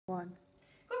One.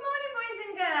 Good morning, boys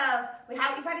and girls. We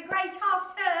hope you've had a great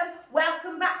half term.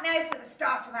 Welcome back now for the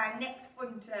start of our next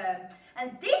fun term.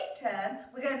 And this term,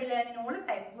 we're going to be learning all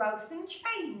about growth and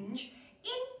change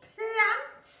in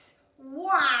plants.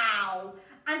 Wow!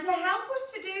 And to help us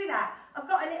to do that, I've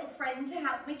got a little friend to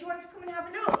help me. Do you want to come and have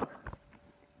a look?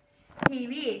 Here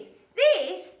he is.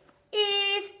 This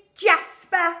is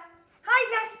Jasper.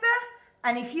 Hi, Jasper.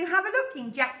 And if you have a look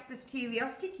in Jasper's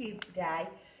Curiosity Cube today,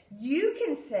 you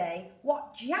can see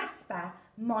what Jasper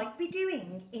might be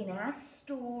doing in our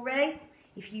story,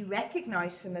 if you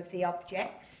recognise some of the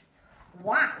objects.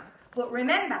 Wow! But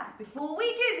remember, before we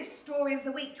do the story of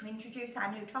the week to introduce our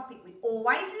new topic, we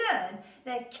always learn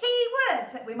the key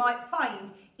words that we might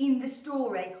find in the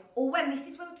story, or when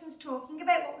Mrs Wilton's talking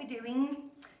about what we're doing.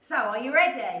 So, are you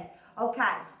ready?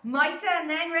 Okay, my turn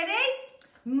then, ready?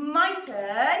 My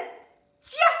turn.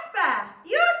 Jasper,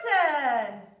 your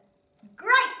turn.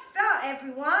 Great start,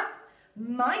 everyone.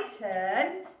 My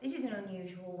turn. This is an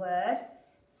unusual word.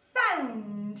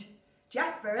 Found.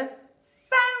 Jasper has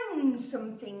found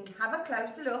something. Have a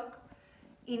closer look.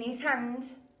 In his hand.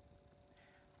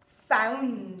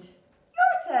 Found.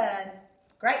 Your turn.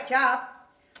 Great job.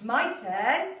 My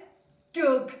turn.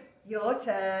 Dug. Your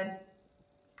turn.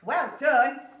 Well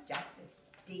done. Jasper's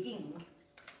digging.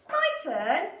 My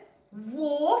turn.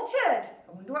 Watered.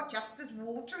 I wonder what Jasper's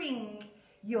watering.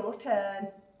 Your turn.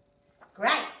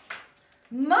 Great.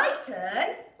 My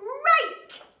turn.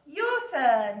 Rake. Your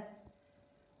turn.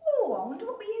 Oh, I wonder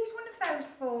what we use one of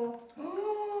those for.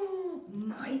 Oh,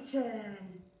 my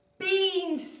turn.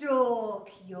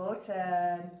 Beanstalk. Your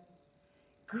turn.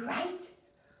 Great.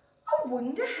 I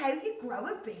wonder how you grow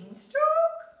a beanstalk.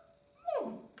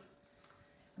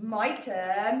 My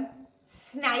turn.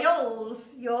 Snails.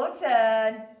 Your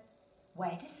turn.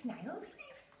 Where do snails live?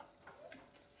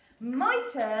 My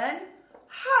turn.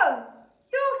 Hoe.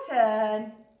 Your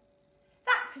turn.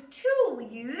 That's a tool we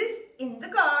use in the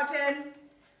garden.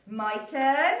 My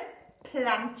turn.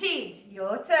 Planted.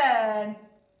 Your turn.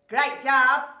 Great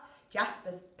job.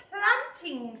 Jasper's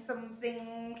planting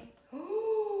something.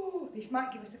 Oh, this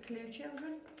might give us a clue,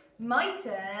 children. My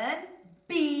turn.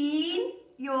 Bean.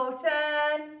 Your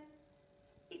turn.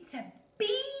 It's a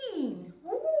bean.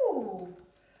 Ooh.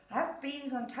 I have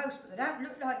beans on toast, but they don't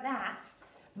look like that.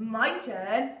 My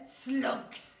turn.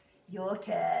 Slugs. Your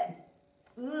turn.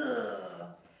 Ugh.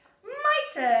 My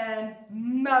turn.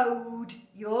 Mowed.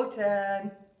 Your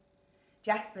turn.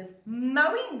 Jasper's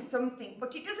mowing something,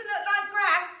 but it doesn't look like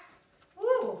grass.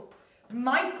 Ooh.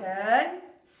 My turn.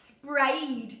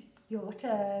 Sprayed. Your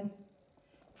turn.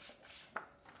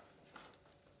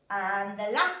 And the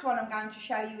last one I'm going to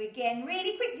show you again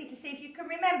really quickly to see if you can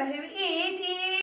remember who it is